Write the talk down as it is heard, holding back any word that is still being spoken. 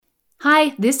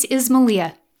Hi, this is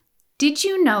Malia. Did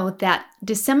you know that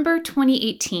December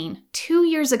 2018, 2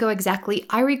 years ago exactly,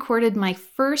 I recorded my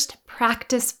first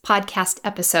practice podcast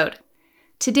episode?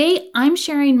 Today, I'm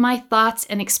sharing my thoughts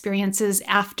and experiences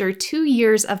after 2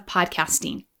 years of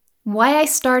podcasting. Why I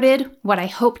started, what I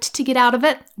hoped to get out of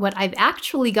it, what I've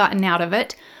actually gotten out of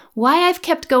it, why I've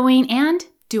kept going, and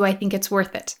do I think it's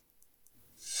worth it?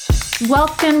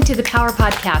 Welcome to the Power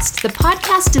Podcast, the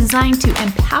podcast designed to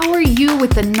empower you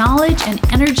with the knowledge and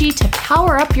energy to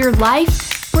power up your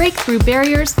life, break through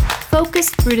barriers, focus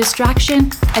through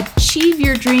distraction, achieve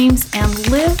your dreams, and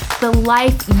live the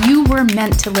life you were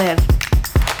meant to live.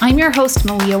 I'm your host,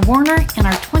 Malia Warner, and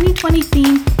our 2020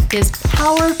 theme is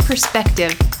Power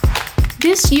Perspective.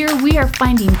 This year, we are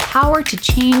finding power to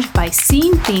change by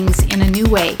seeing things in a new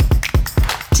way.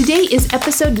 Today is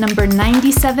episode number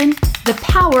 97, The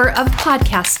Power of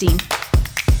Podcasting.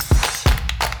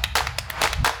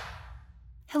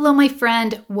 Hello, my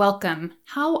friend. Welcome.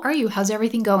 How are you? How's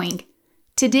everything going?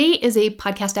 Today is a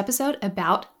podcast episode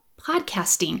about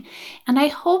podcasting, and I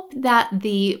hope that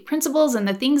the principles and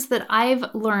the things that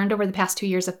I've learned over the past 2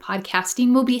 years of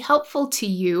podcasting will be helpful to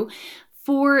you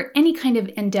for any kind of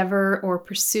endeavor or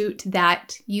pursuit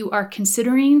that you are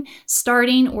considering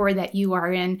starting or that you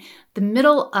are in the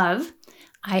middle of.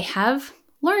 I have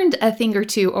learned a thing or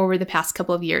two over the past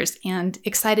couple of years and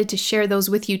excited to share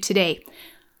those with you today.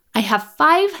 I have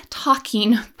 5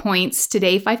 talking points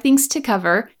today, 5 things to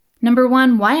cover. Number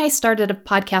 1, why I started a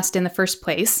podcast in the first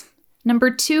place. Number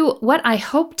 2, what I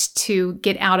hoped to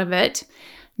get out of it.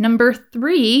 Number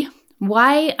 3,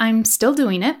 why I'm still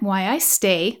doing it, why I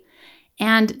stay.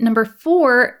 And number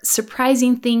 4,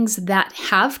 surprising things that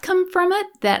have come from it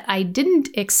that I didn't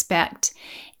expect.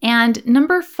 And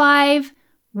number 5,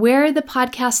 where the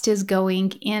podcast is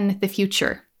going in the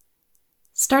future.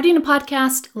 Starting a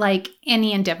podcast, like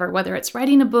any endeavor, whether it's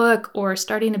writing a book or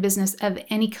starting a business of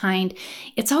any kind,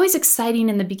 it's always exciting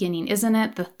in the beginning, isn't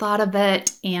it? The thought of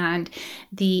it and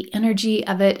the energy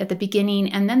of it at the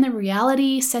beginning, and then the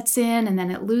reality sets in, and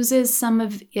then it loses some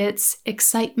of its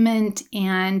excitement,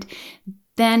 and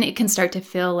then it can start to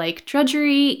feel like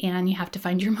drudgery, and you have to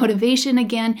find your motivation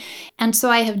again. And so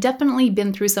I have definitely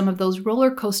been through some of those roller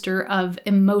coaster of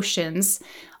emotions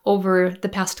over the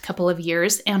past couple of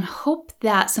years, and hope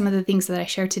that some of the things that I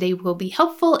share today will be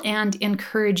helpful and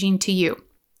encouraging to you.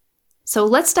 So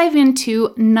let's dive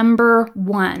into number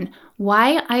 1,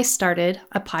 why I started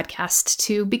a podcast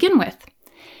to begin with.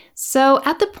 So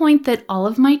at the point that all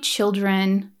of my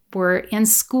children were in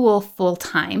school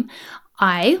full-time,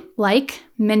 I, like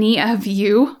many of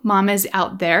you mamas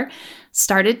out there,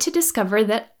 started to discover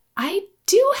that I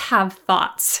do have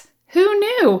thoughts. Who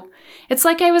knew? It's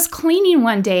like I was cleaning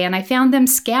one day and I found them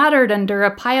scattered under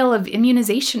a pile of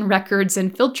immunization records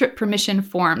and field trip permission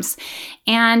forms.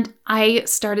 And I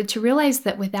started to realize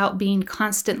that without being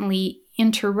constantly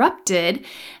interrupted,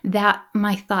 that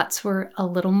my thoughts were a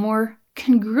little more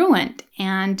congruent,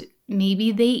 and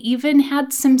maybe they even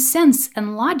had some sense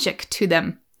and logic to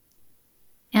them.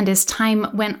 And as time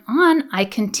went on, I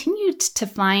continued to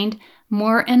find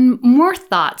more and more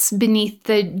thoughts beneath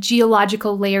the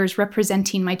geological layers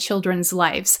representing my children's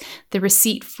lives. The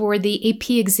receipt for the AP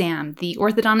exam, the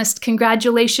orthodontist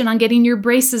congratulation on getting your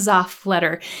braces off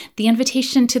letter, the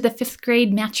invitation to the 5th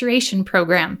grade maturation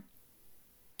program.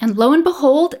 And lo and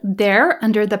behold, there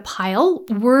under the pile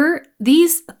were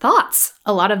these thoughts,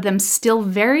 a lot of them still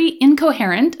very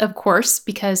incoherent, of course,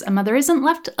 because a mother isn't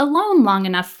left alone long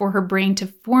enough for her brain to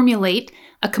formulate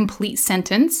a complete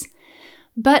sentence.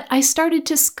 But I started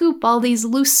to scoop all these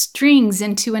loose strings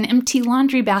into an empty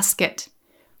laundry basket,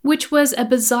 which was a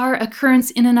bizarre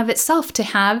occurrence in and of itself to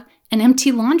have an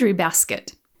empty laundry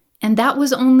basket. And that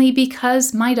was only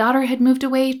because my daughter had moved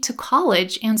away to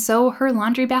college, and so her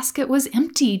laundry basket was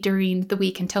empty during the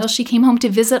week until she came home to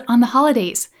visit on the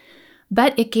holidays.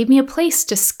 But it gave me a place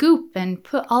to scoop and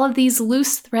put all of these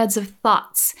loose threads of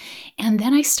thoughts. And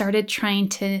then I started trying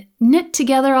to knit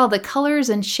together all the colors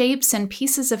and shapes and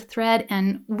pieces of thread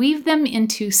and weave them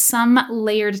into some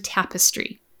layered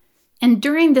tapestry. And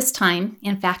during this time,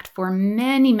 in fact, for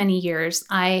many, many years,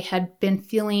 I had been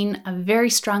feeling a very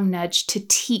strong nudge to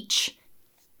teach.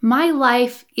 My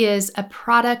life is a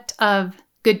product of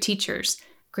good teachers,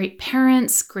 great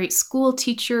parents, great school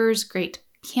teachers, great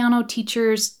piano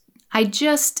teachers. I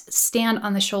just stand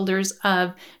on the shoulders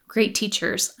of great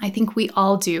teachers. I think we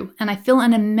all do. And I feel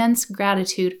an immense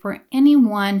gratitude for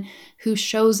anyone who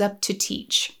shows up to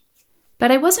teach. But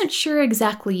I wasn't sure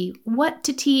exactly what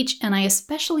to teach, and I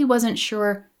especially wasn't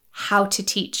sure how to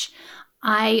teach.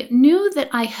 I knew that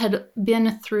I had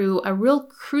been through a real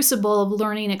crucible of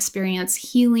learning experience,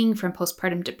 healing from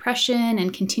postpartum depression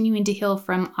and continuing to heal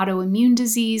from autoimmune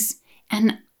disease.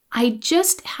 And I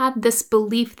just had this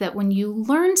belief that when you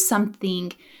learn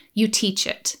something, you teach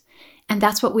it. And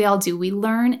that's what we all do. We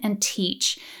learn and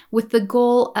teach with the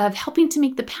goal of helping to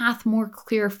make the path more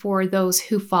clear for those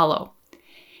who follow.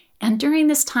 And during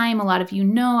this time, a lot of you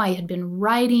know I had been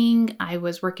writing. I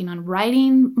was working on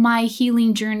writing my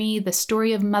healing journey, the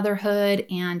story of motherhood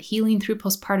and healing through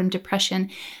postpartum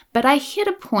depression. But I hit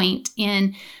a point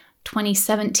in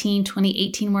 2017,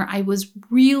 2018, where I was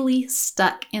really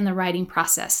stuck in the writing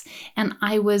process. And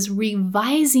I was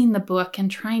revising the book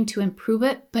and trying to improve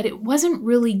it, but it wasn't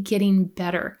really getting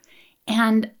better.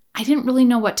 And I didn't really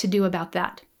know what to do about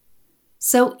that.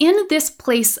 So in this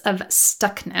place of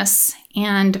stuckness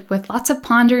and with lots of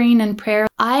pondering and prayer,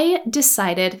 I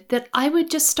decided that I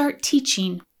would just start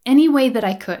teaching any way that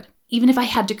I could. Even if I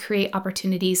had to create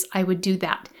opportunities, I would do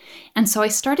that. And so I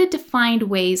started to find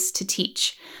ways to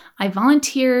teach. I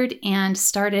volunteered and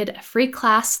started a free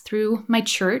class through my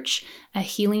church, a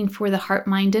Healing for the Heart,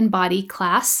 Mind, and Body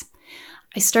class.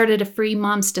 I started a free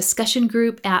mom's discussion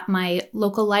group at my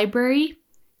local library.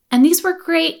 And these were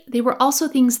great. They were also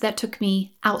things that took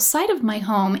me outside of my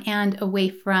home and away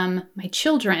from my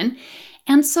children.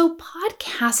 And so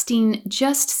podcasting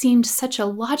just seemed such a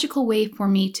logical way for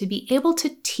me to be able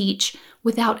to teach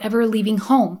without ever leaving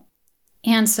home.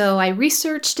 And so I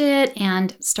researched it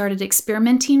and started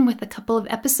experimenting with a couple of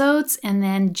episodes. And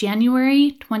then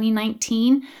January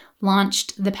 2019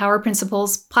 launched the Power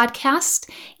Principles podcast.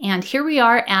 And here we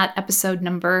are at episode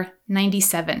number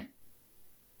 97.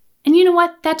 And you know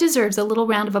what? That deserves a little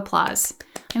round of applause.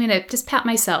 I'm going to just pat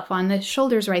myself on the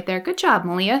shoulders right there. Good job,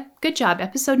 Malia. Good job.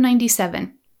 Episode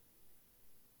 97.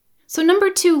 So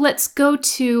number 2, let's go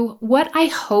to what I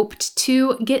hoped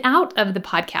to get out of the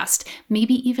podcast,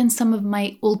 maybe even some of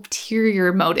my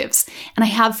ulterior motives. And I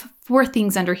have 4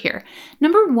 things under here.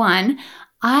 Number 1,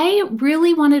 I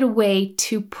really wanted a way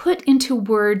to put into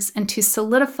words and to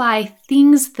solidify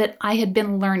things that I had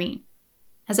been learning.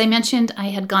 As I mentioned, I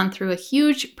had gone through a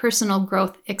huge personal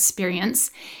growth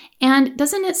experience. And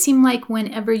doesn't it seem like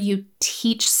whenever you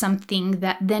teach something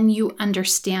that then you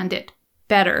understand it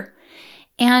better?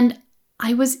 And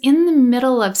I was in the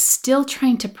middle of still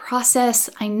trying to process.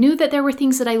 I knew that there were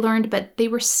things that I learned, but they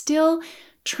were still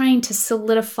trying to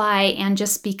solidify and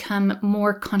just become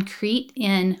more concrete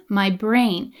in my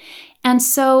brain. And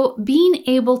so being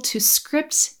able to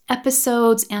script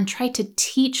episodes and try to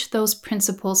teach those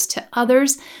principles to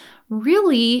others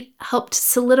really helped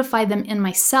solidify them in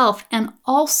myself and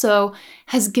also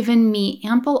has given me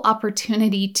ample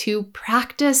opportunity to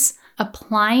practice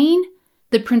applying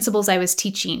the principles I was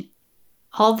teaching.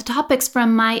 All the topics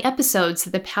from my episodes,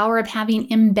 the power of having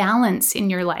imbalance in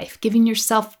your life, giving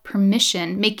yourself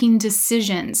permission, making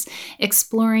decisions,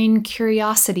 exploring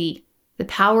curiosity, the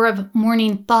power of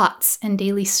morning thoughts and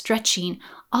daily stretching,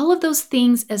 all of those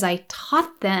things as I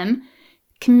taught them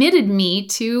committed me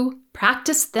to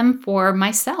practice them for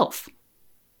myself.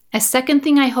 A second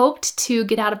thing I hoped to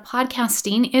get out of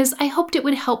podcasting is I hoped it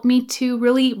would help me to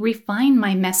really refine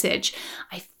my message.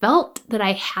 I felt that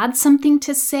I had something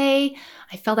to say.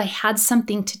 I felt I had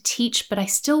something to teach, but I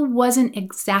still wasn't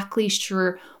exactly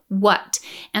sure what.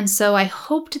 And so I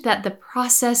hoped that the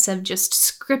process of just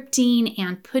scripting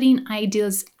and putting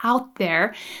ideas out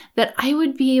there, that I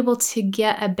would be able to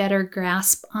get a better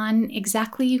grasp on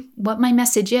exactly what my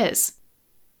message is.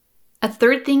 A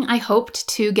third thing I hoped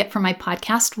to get from my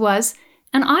podcast was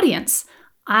an audience.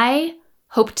 I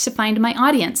hoped to find my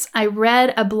audience. I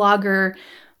read a blogger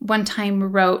one time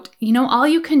wrote, all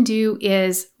you can do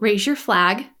is raise your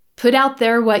flag, put out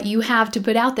there what you have to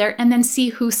put out there, and then see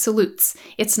who salutes.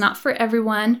 It's not for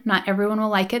everyone. Not everyone will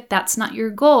like it. That's not your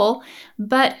goal.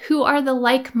 But who are the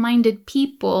like-minded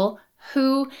people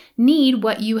who need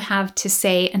what you have to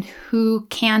say and who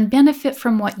can benefit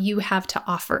from what you have to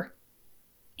offer?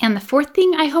 And the fourth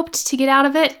thing I hoped to get out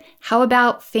of it, how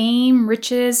about fame,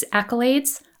 riches,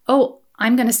 accolades? Oh,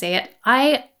 I'm going to say it.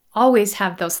 I always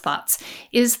have those thoughts.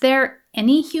 Is there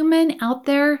any human out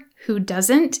there who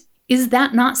doesn't? Is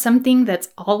that not something that's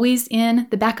always in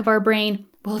the back of our brain?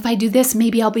 Well, if I do this,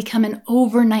 maybe I'll become an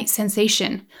overnight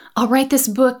sensation. I'll write this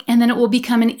book and then it will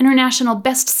become an international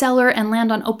bestseller and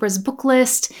land on Oprah's book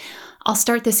list. I'll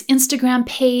start this Instagram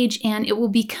page and it will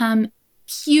become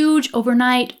huge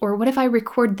overnight. Or what if I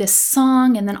record this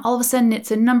song and then all of a sudden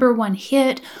it's a number 1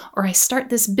 hit? Or I start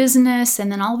this business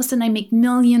and then all of a sudden I make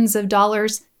millions of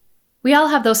dollars. We all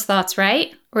have those thoughts,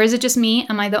 right? Or is it just me?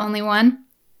 Am I the only one?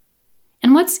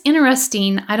 And what's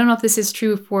interesting, I don't know if this is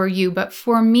true for you, but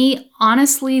for me,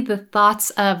 honestly, the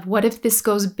thoughts of what if this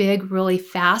goes big really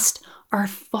fast are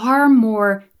far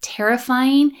more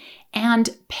terrifying and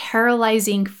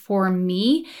paralyzing for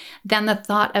me than the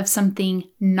thought of something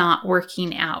not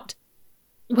working out.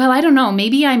 Well, I don't know,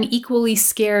 maybe I'm equally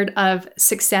scared of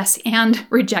success and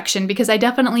rejection because I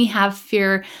definitely have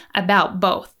fear about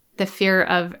both. The fear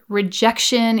of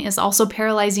rejection is also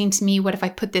paralyzing to me. What if I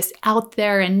put this out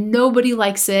there and nobody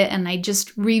likes it and I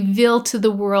just reveal to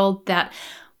the world that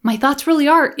my thoughts really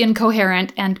are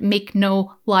incoherent and make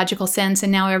no logical sense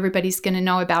and now everybody's going to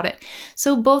know about it.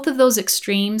 So both of those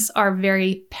extremes are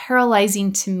very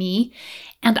paralyzing to me.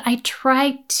 And I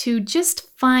try to just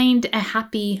find a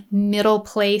happy middle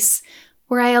place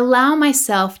where I allow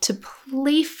myself to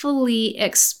playfully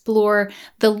explore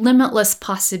the limitless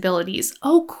possibilities.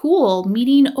 Oh, cool,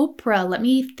 meeting Oprah. Let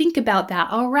me think about that.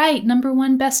 All right,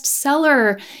 #1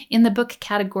 bestseller in the book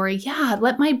category. Yeah,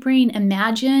 let my brain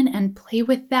imagine and play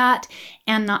with that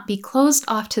and not be closed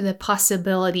off to the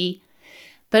possibility,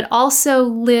 but also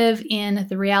live in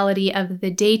the reality of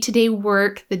the day-to-day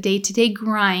work, the day-to-day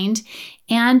grind,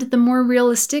 and the more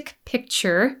realistic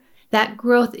picture that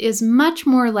growth is much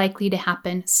more likely to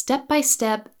happen step by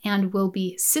step and will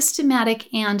be systematic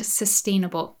and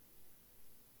sustainable.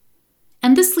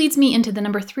 And this leads me into the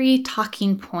 #3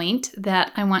 talking point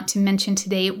that I want to mention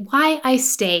today, why I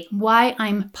stay, why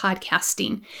I'm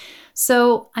podcasting.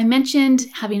 So I mentioned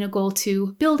having a goal to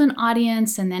build an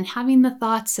audience and then having the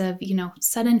thoughts of,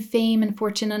 sudden fame and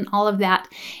fortune and all of that.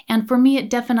 And for me, it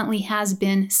definitely has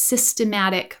been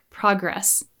systematic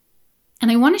progress. And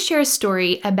I want to share a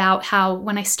story about how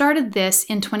when I started this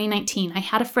in 2019, I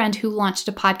had a friend who launched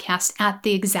a podcast at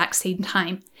the exact same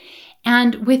time.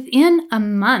 And within a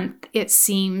month, it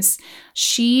seems,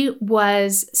 she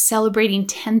was celebrating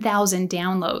 10,000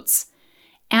 downloads.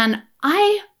 And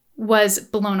I was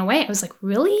blown away. I was like,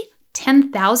 really?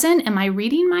 10,000? Am I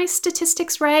reading my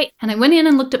statistics right? And I went in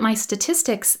and looked at my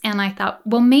statistics and I thought,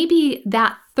 well, maybe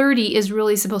that 30 is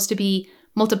really supposed to be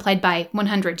multiplied by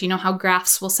 100. You know how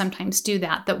graphs will sometimes do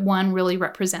that 1 really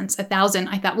represents 1,000.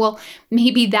 I thought, well,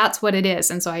 maybe that's what it is.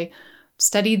 And so I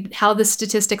studied how the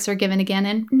statistics are given again.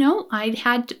 And no, I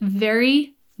had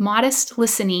very modest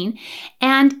listening.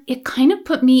 And it kind of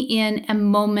put me in a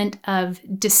moment of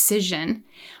decision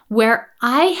where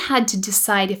I had to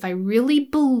decide if I really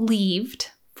believed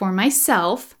for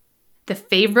myself the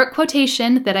favorite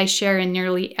quotation that I share in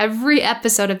nearly every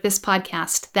episode of this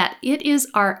podcast, that it is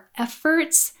our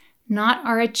efforts, not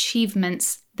our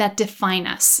achievements, that define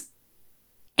us.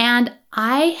 And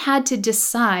I had to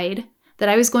decide that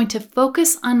I was going to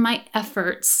focus on my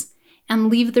efforts and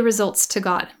leave the results to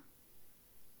God.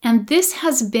 And this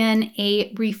has been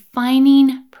a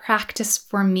refining practice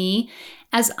for me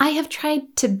as I have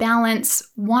tried to balance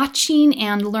watching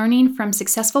and learning from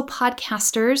successful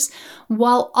podcasters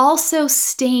while also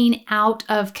staying out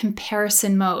of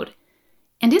comparison mode.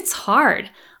 And it's hard.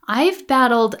 I've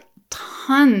battled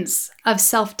tons of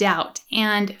self-doubt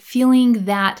and feeling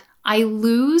that I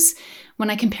lose when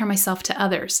I compare myself to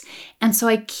others. And so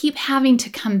I keep having to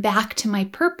come back to my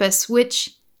purpose,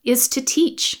 which is to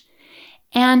teach.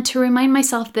 And to remind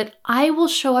myself that I will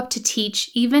show up to teach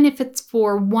even if it's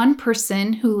for one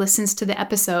person who listens to the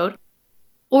episode,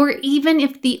 or even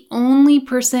if the only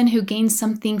person who gains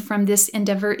something from this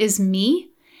endeavor is me,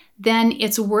 then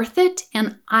it's worth it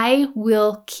and I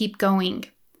will keep going.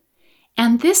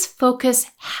 And this focus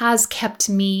has kept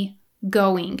me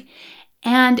going.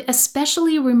 And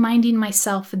especially reminding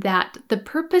myself that the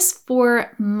purpose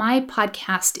for my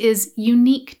podcast is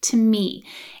unique to me,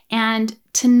 and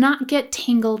to not get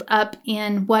tangled up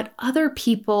in what other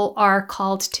people are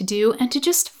called to do, and to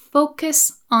just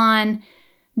focus on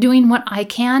doing what I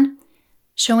can,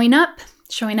 showing up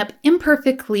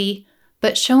imperfectly,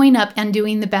 but showing up and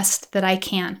doing the best that I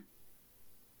can.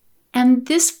 And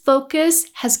this focus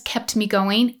has kept me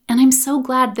going, and I'm so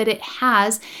glad that it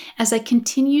has as I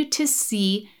continue to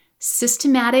see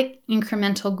systematic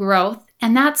incremental growth.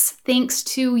 And that's thanks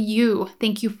to you.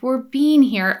 Thank you for being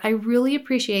here. I really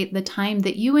appreciate the time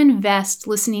that you invest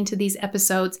listening to these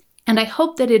episodes, and I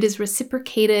hope that it is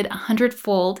reciprocated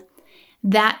 100-fold,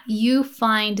 that you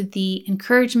find the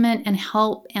encouragement and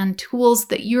help and tools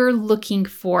that you're looking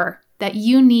for, that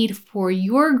you need for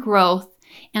your growth,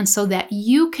 and so that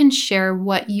you can share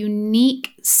what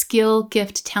unique skill,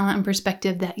 gift, talent, and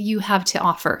perspective that you have to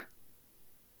offer.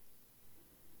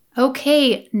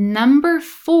 Okay, number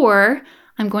 4,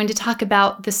 I'm going to talk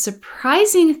about the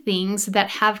surprising things that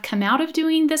have come out of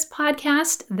doing this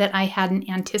podcast that I hadn't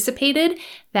anticipated,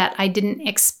 that I didn't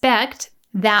expect,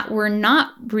 that were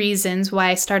not reasons why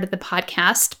I started the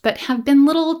podcast, but have been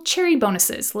little cherry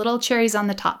bonuses, little cherries on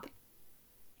the top.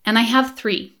 And I have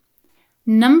 3.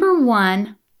 Number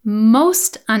 1,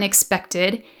 most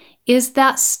unexpected, is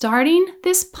that starting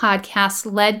this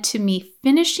podcast led to me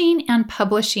finishing and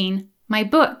publishing my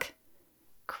book.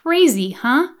 Crazy,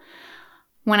 huh?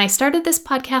 When I started this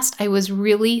podcast, I was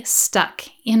really stuck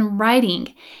in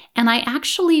writing, and I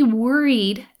actually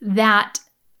worried that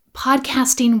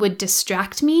podcasting would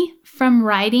distract me from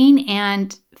writing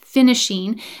and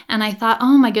finishing. And I thought,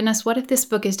 oh my goodness, what if this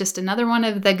book is just another one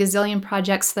of the gazillion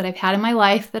projects that I've had in my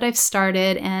life that I've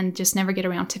started and just never get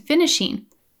around to finishing?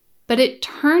 But it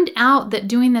turned out that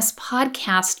doing this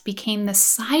podcast became the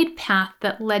side path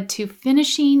that led to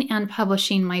finishing and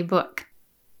publishing my book.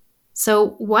 So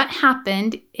what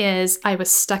happened is I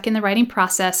was stuck in the writing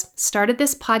process, started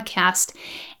this podcast,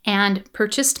 and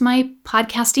purchased my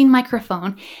podcasting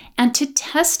microphone. And to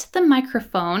test the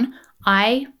microphone,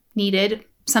 I needed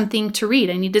something to read.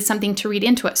 I needed something to read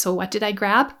into it. So what did I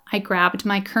grab? I grabbed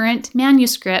my current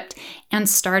manuscript and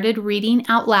started reading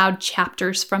out loud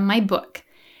chapters from my book.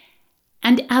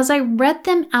 And as I read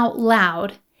them out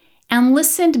loud and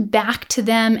listened back to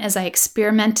them as I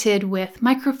experimented with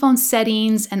microphone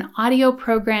settings and audio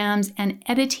programs and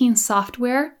editing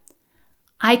software,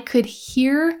 I could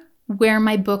hear where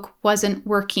my book wasn't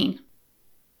working.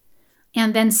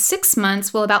 And then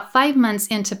about 5 months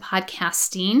into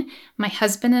podcasting, my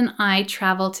husband and I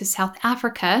traveled to South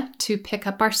Africa to pick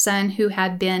up our son who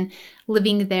had been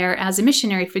living there as a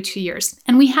missionary for 2 years.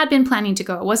 And we had been planning to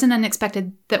go. It wasn't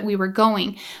unexpected that we were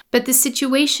going, but the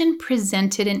situation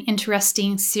presented an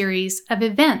interesting series of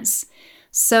events.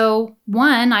 So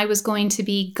 1, I was going to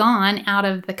be gone out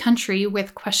of the country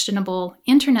with questionable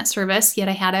internet service, yet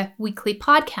I had a weekly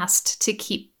podcast to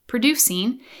keep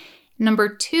producing.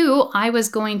 Number 2, I was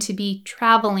going to be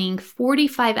traveling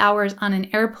 45 hours on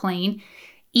an airplane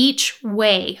each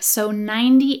way, so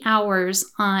 90 hours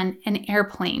on an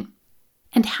airplane.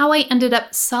 And how I ended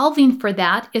up solving for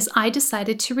that is I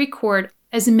decided to record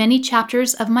as many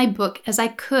chapters of my book as I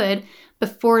could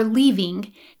before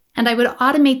leaving, and I would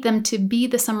automate them to be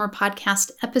the summer podcast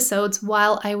episodes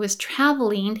while I was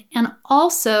traveling, and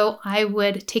also I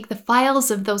would take the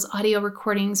files of those audio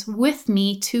recordings with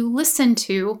me to listen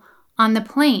to on the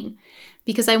plane,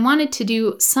 because I wanted to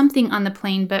do something on the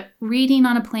plane, but reading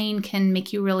on a plane can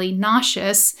make you really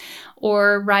nauseous,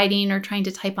 or writing or trying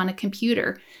to type on a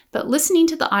computer. But listening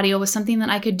to the audio was something that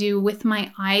I could do with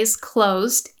my eyes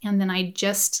closed, and then I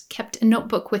just kept a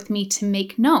notebook with me to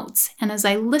make notes. And as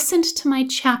I listened to my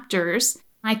chapters,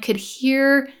 I could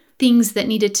hear things that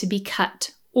needed to be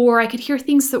cut, or I could hear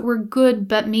things that were good,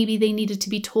 but maybe they needed to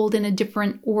be told in a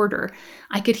different order.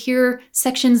 I could hear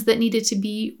sections that needed to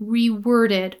be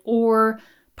reworded or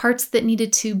parts that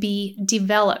needed to be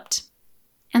developed.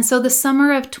 And so the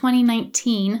summer of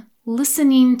 2019,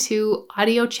 listening to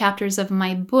audio chapters of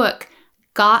my book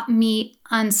got me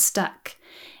unstuck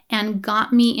and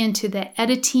got me into the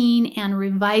editing and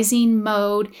revising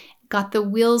mode, got the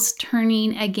wheels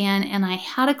turning again, and I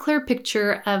had a clear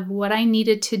picture of what I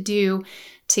needed to do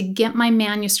to get my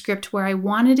manuscript where I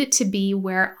wanted it to be,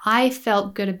 where I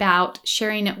felt good about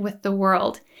sharing it with the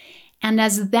world. And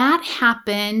as that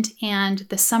happened and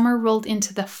the summer rolled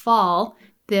into the fall,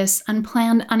 this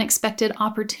unplanned, unexpected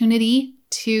opportunity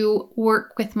to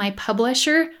work with my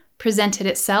publisher presented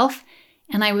itself,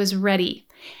 and I was ready.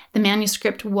 The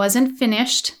manuscript wasn't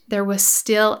finished. There was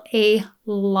still a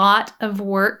lot of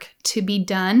work to be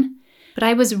done, but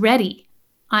I was ready.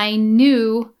 I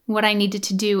knew what I needed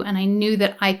to do, and I knew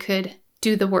that I could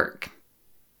do the work.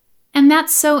 And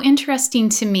that's so interesting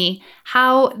to me,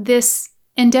 how this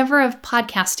endeavor of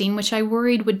podcasting, which I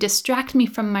worried would distract me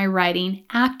from my writing,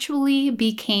 actually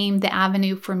became the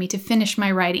avenue for me to finish my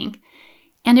writing.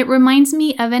 And it reminds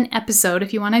me of an episode,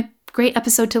 if you want a great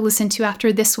episode to listen to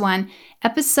after this one,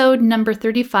 episode number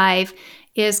 35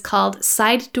 is called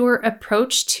Side Door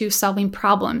Approach to Solving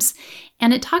Problems.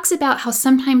 And it talks about how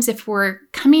sometimes if we're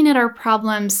coming at our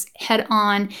problems head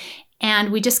on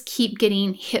and we just keep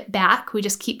getting hit back, we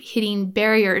just keep hitting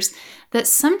barriers, that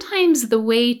sometimes the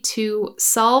way to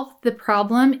solve the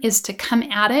problem is to come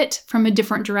at it from a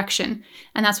different direction.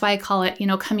 And that's why I call it,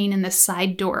 coming in the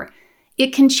side door.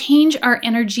 It can change our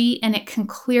energy and it can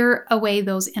clear away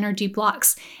those energy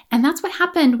blocks. And that's what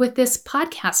happened with this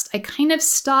podcast. I kind of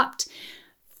stopped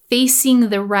facing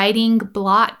the writing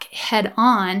block head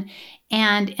on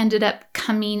and ended up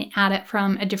coming at it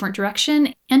from a different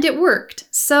direction, and it worked.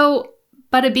 So,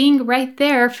 bada bing, right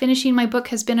there, finishing my book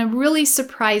has been a really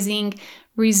surprising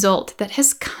result that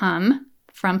has come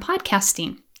from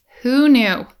podcasting. Who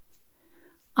knew?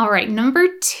 All right, number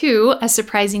 2, a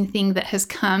surprising thing that has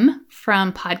come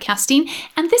from podcasting.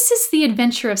 And this is the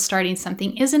adventure of starting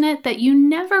something, isn't it? That you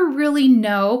never really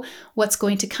know what's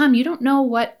going to come. You don't know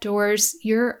what doors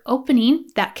you're opening.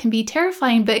 That can be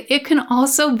terrifying, but it can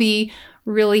also be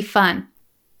really fun.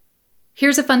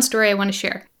 Here's a fun story I want to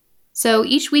share. So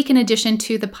each week, in addition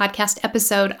to the podcast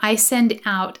episode, I send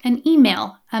out an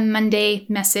email, a Monday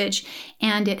message,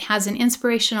 and it has an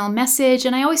inspirational message,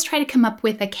 and I always try to come up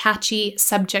with a catchy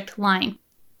subject line.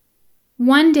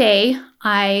 One day,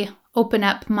 I open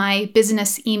up my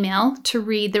business email to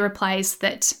read the replies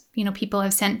that, people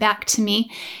have sent back to me,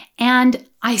 and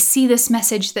I see this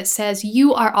message that says,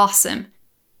 "You are awesome."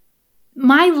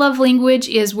 My love language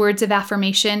is words of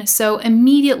affirmation, so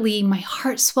immediately my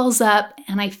heart swells up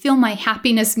and I feel my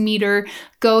happiness meter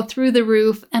go through the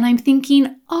roof, and I'm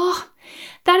thinking, oh,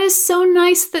 that is so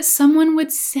nice that someone would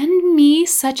send me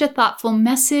such a thoughtful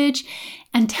message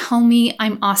and tell me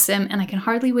I'm awesome, and I can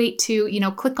hardly wait to,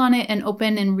 click on it and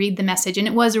open and read the message, and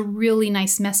it was a really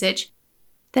nice message.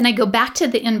 Then I go back to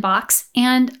the inbox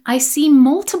and I see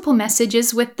multiple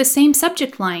messages with the same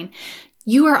subject line,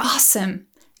 "You are awesome.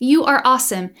 You are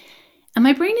awesome." And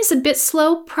my brain is a bit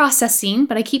slow processing,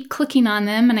 but I keep clicking on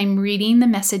them and I'm reading the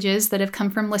messages that have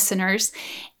come from listeners.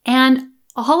 And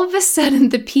all of a sudden,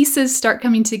 the pieces start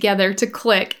coming together to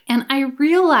click. And I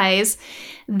realize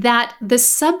that the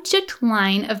subject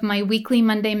line of my weekly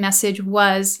Monday message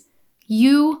was,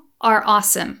 "You are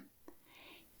awesome."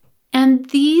 And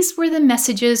these were the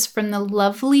messages from the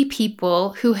lovely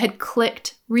people who had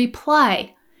clicked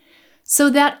reply. So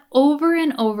that over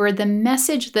and over, the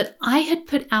message that I had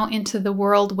put out into the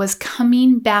world was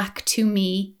coming back to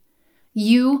me.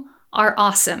 You are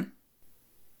awesome.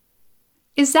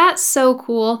 Is that so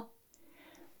cool?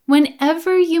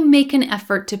 Whenever you make an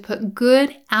effort to put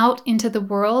good out into the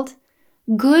world,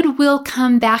 good will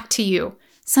come back to you,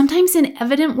 sometimes in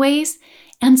evident ways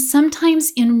and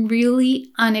sometimes in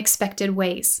really unexpected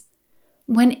ways.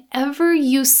 Whenever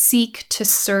you seek to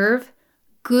serve,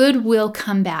 good will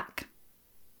come back.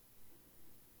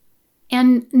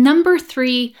 And number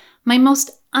 3, my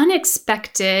most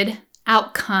unexpected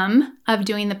outcome of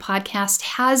doing the podcast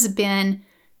has been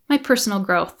my personal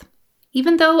growth.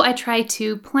 Even though I try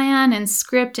to plan and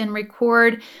script and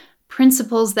record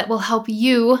principles that will help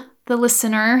you, the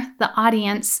listener, the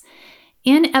audience,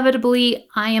 inevitably,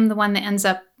 I am the one that ends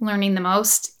up learning the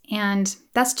most. And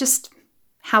that's just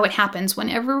how it happens.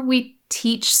 Whenever we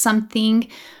teach something,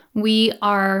 we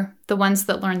are the ones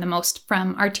that learn the most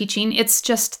from our teaching. It's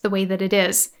just the way that it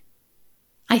is.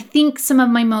 I think some of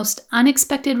my most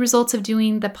unexpected results of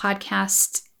doing the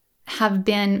podcast have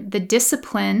been the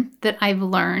discipline that I've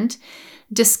learned,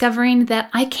 discovering that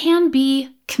I can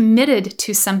be committed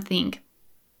to something.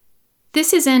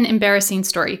 This is an embarrassing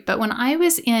story, but when I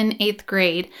was in 8th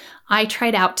grade, I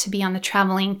tried out to be on the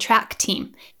traveling track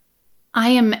team. I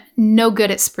am no good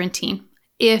at sprinting.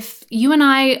 If you and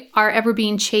I are ever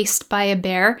being chased by a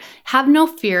bear, have no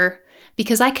fear,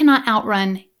 because I cannot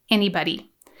outrun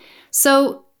anybody.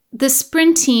 So the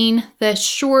sprinting, the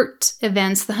short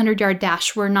events, the 100-yard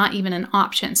dash were not even an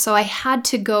option. So I had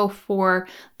to go for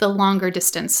the longer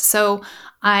distance. So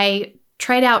I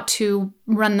tried out to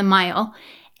run the mile,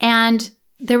 and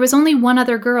there was only one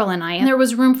other girl and there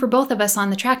was room for both of us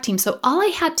on the track team. So all I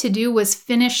had to do was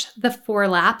finish the 4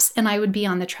 laps and I would be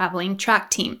on the traveling track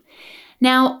team.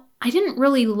 Now, I didn't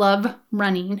really love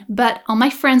running, but all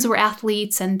my friends were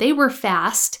athletes and they were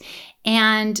fast,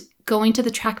 and going to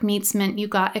the track meets meant you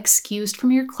got excused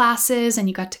from your classes and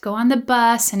you got to go on the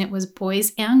bus, and it was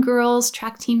boys and girls.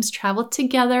 Track teams traveled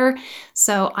together.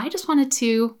 So I just wanted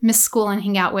to miss school and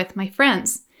hang out with my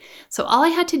friends. So all I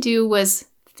had to do was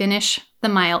finish the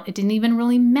mile. It didn't even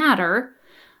really matter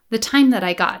the time that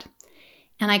I got.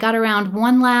 And I got around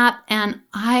 1 lap, and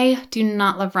I do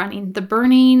not love running. The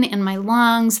burning in my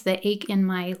lungs, the ache in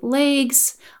my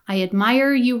legs. I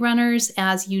admire you runners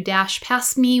as you dash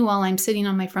past me while I'm sitting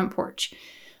on my front porch.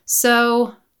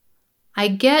 So I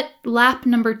get lap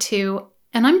number 2,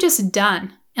 and I'm just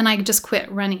done, and I just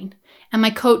quit running. And my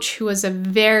coach, who was a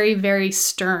very, very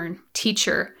stern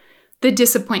teacher, the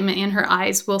disappointment in her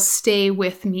eyes will stay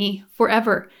with me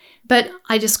forever. But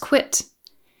I just quit.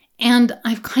 And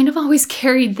I've kind of always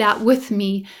carried that with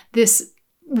me, this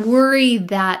worry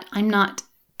that I'm not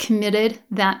committed,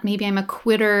 that maybe I'm a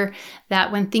quitter,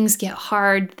 that when things get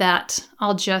hard, that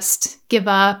I'll just give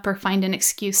up or find an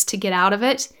excuse to get out of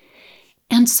it.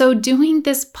 And so doing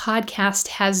this podcast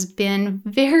has been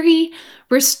very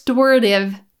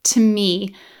restorative to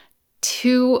me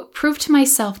to prove to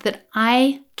myself that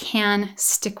I can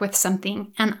stick with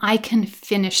something and I can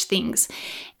finish things.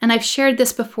 And I've shared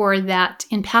this before that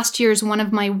in past years, one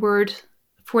of my words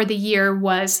for the year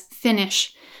was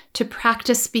finish, to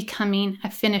practice becoming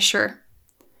a finisher.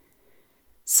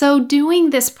 So doing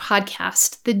this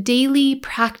podcast, the daily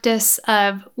practice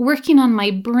of working on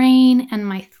my brain and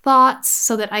my thoughts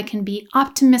so that I can be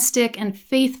optimistic and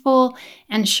faithful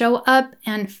and show up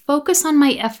and focus on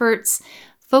my efforts,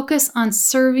 focus on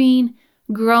serving,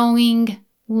 growing,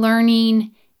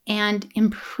 learning, and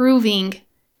improving.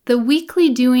 The weekly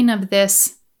doing of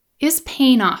this is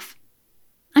paying off.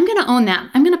 I'm going to own that.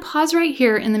 I'm going to pause right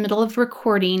here in the middle of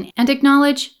recording and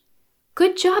acknowledge,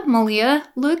 good job, Malia.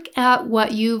 Look at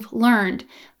what you've learned.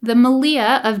 The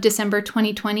Malia of December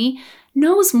 2020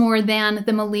 knows more than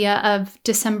the Malia of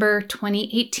December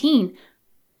 2018.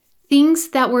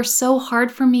 Things that were so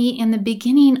hard for me in the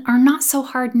beginning are not so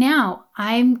hard now.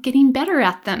 I'm getting better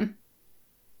at them.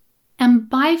 And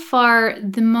by far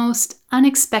the most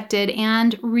unexpected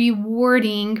and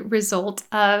rewarding result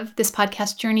of this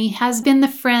podcast journey has been the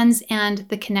friends and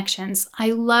the connections. I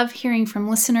love hearing from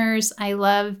listeners. I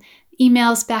love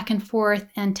emails back and forth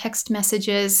and text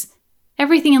messages.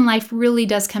 Everything in life really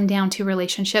does come down to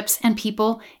relationships and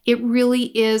people. It really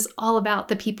is all about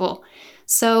the people.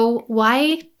 So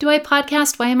why do I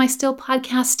podcast? Why am I still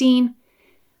podcasting?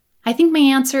 I think my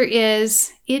answer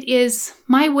is, it is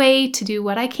my way to do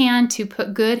what I can to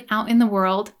put good out in the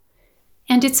world.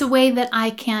 And it's a way that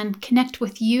I can connect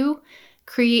with you,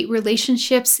 create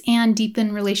relationships, and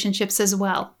deepen relationships as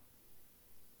well.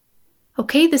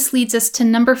 Okay, this leads us to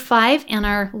number 5 and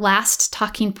our last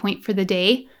talking point for the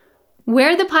day.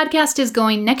 Where the podcast is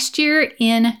going next year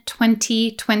in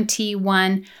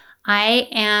 2021. I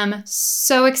am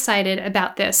so excited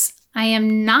about this. I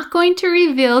am not going to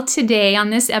reveal today on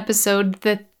this episode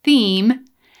the theme.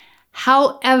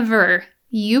 However,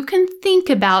 you can think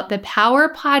about the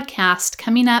Power Podcast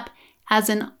coming up as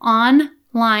an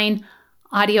online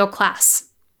audio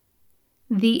class.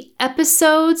 The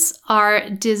episodes are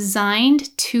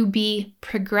designed to be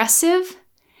progressive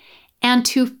and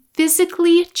to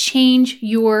physically change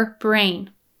your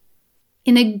brain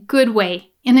in a good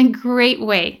way, in a great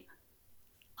way.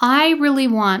 I really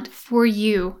want for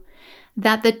you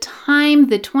that the time,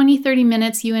 the 20-30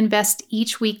 minutes you invest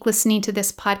each week listening to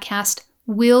this podcast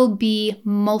will be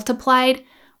multiplied,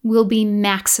 will be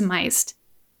maximized.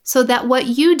 So that what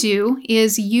you do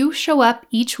is you show up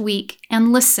each week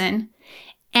and listen,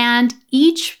 and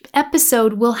each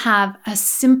episode will have a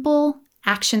simple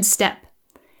action step.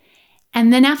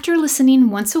 And then after listening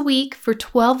once a week for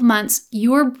 12 months,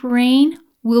 your brain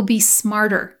will be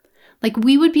smarter. Like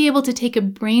we would be able to take a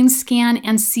brain scan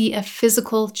and see a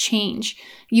physical change.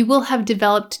 You will have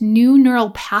developed new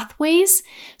neural pathways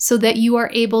so that you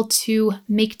are able to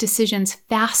make decisions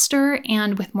faster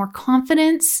and with more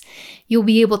confidence. You'll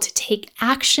be able to take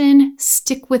action,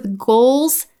 stick with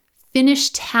goals, finish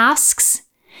tasks.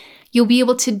 You'll be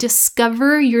able to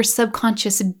discover your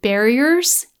subconscious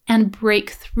barriers and break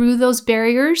through those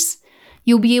barriers.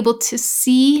 You'll be able to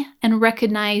see and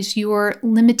recognize your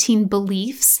limiting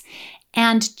beliefs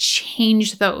and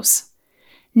change those.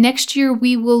 Next year,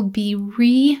 we will be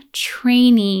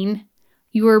retraining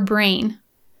your brain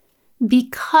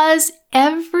because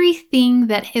everything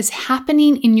that is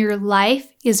happening in your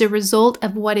life is a result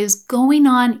of what is going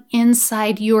on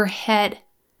inside your head.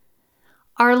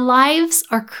 Our lives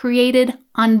are created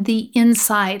on the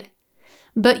inside,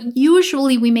 but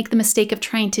usually we make the mistake of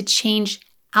trying to change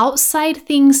outside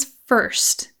things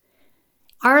first.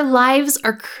 Our lives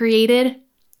are created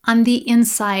on the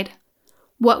inside.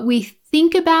 What we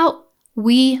think about,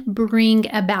 we bring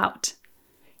about.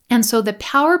 And so the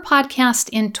Power Podcast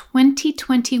in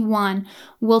 2021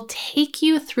 will take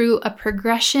you through a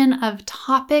progression of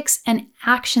topics and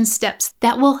action steps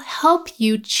that will help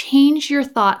you change your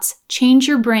thoughts, change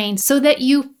your brain so that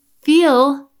you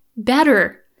feel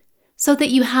better, so that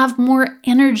you have more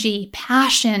energy,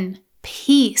 passion,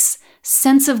 peace,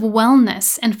 sense of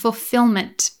wellness, and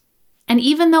fulfillment. And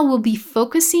even though we'll be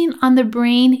focusing on the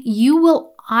brain, you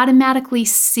will automatically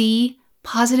see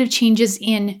positive changes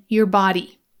in your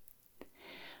body.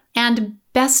 And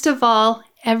best of all,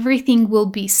 everything will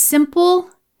be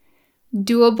simple,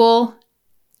 doable,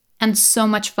 and so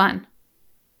much fun.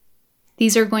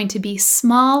 These are going to be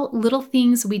small little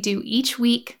things we do each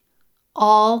week,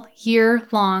 all year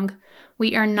long.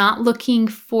 We are not looking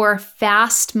for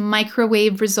fast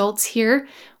microwave results here.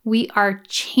 We are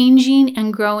changing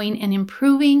and growing and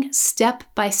improving step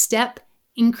by step,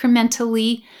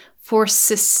 incrementally for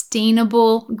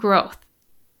sustainable growth.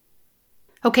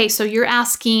 Okay, so you're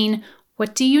asking,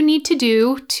 What do you need to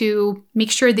do to make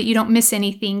sure that you don't miss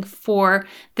anything for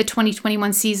the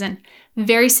 2021 season?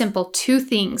 Very simple, 2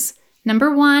 things.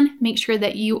 Number 1, make sure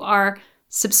that you are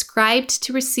subscribed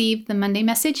to receive the Monday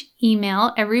Message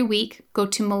email every week. Go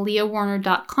to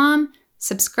maliawarner.com,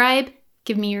 subscribe,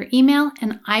 give me your email,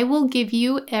 and I will give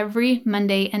you every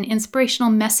Monday an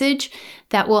inspirational message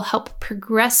that will help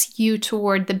progress you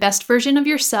toward the best version of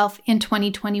yourself in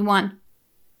 2021.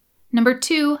 Number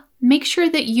 2, make sure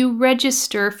that you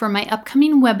register for my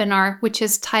upcoming webinar, which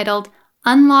is titled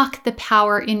Unlock the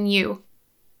Power in You.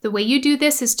 The way you do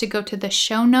this is to go to the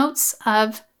show notes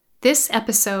of this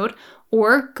episode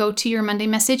or go to your Monday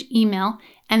Message email,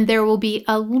 and there will be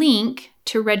a link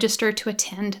to register to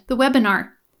attend the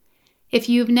webinar. If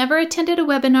you've never attended a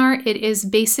webinar, it is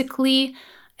basically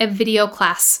a video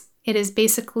class. It is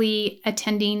basically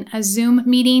attending a Zoom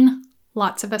meeting.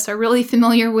 Lots of us are really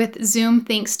familiar with Zoom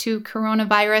thanks to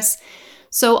coronavirus.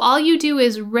 So all you do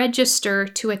is register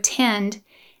to attend,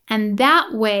 and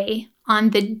that way, on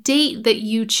the date that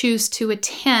you choose to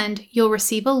attend, you'll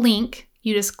receive a link.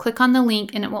 You just click on the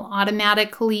link and it will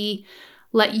automatically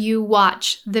let you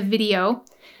watch the video.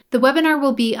 The webinar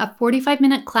will be a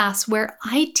 45-minute class where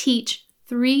I teach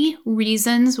 3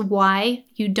 reasons why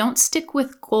you don't stick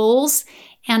with goals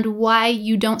and why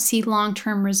you don't see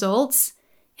long-term results.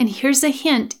 And here's a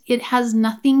hint, it has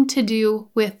nothing to do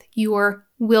with your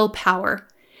willpower.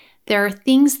 There are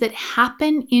things that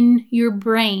happen in your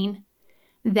brain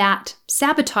that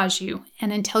sabotage you.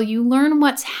 And until you learn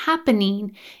what's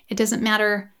happening, it doesn't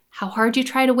matter how hard you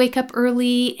try to wake up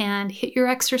early and hit your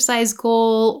exercise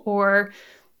goal or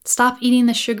stop eating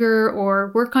the sugar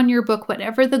or work on your book,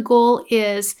 whatever the goal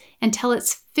is, until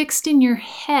it's fixed in your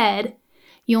head,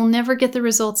 you'll never get the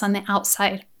results on the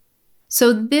outside.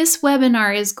 So this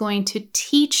webinar is going to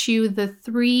teach you the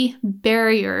 3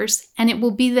 barriers, and it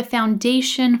will be the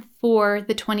foundation for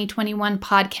the 2021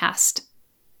 podcast.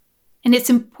 And it's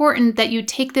important that you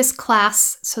take this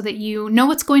class so that you know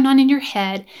what's going on in your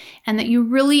head and that you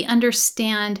really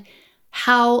understand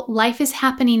how life is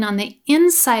happening on the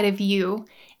inside of you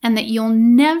and that you'll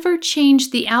never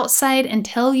change the outside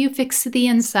until you fix the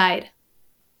inside.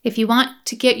 If you want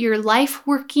to get your life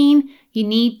working, you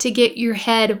need to get your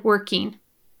head working.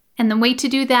 And the way to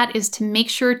do that is to make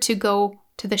sure to go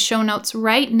to the show notes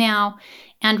right now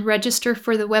and register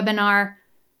for the webinar,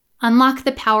 Unlock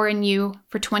the Power in You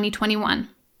for 2021.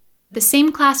 The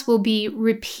same class will be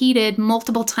repeated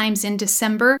multiple times in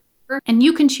December, and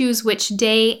you can choose which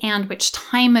day and which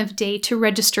time of day to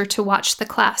register to watch the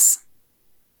class.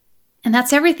 And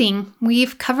that's everything.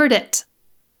 We've covered it.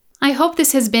 I hope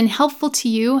this has been helpful to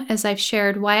you as I've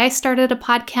shared why I started a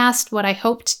podcast, what I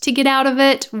hoped to get out of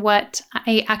it, what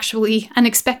I actually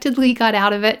unexpectedly got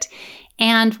out of it,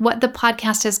 and what the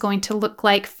podcast is going to look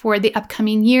like for the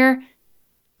upcoming year.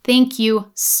 Thank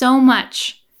you so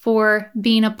much for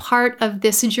being a part of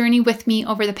this journey with me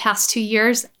over the past 2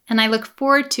 years, and I look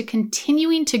forward to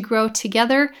continuing to grow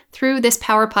together through this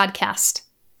Power Podcast.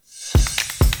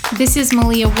 This is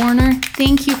Malia Warner.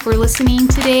 Thank you for listening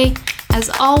today. As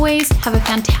always, have a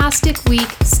fantastic week.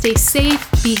 Stay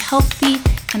safe, be healthy,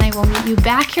 and I will meet you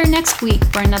back here next week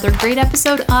for another great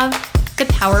episode of the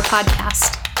Power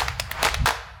Podcast.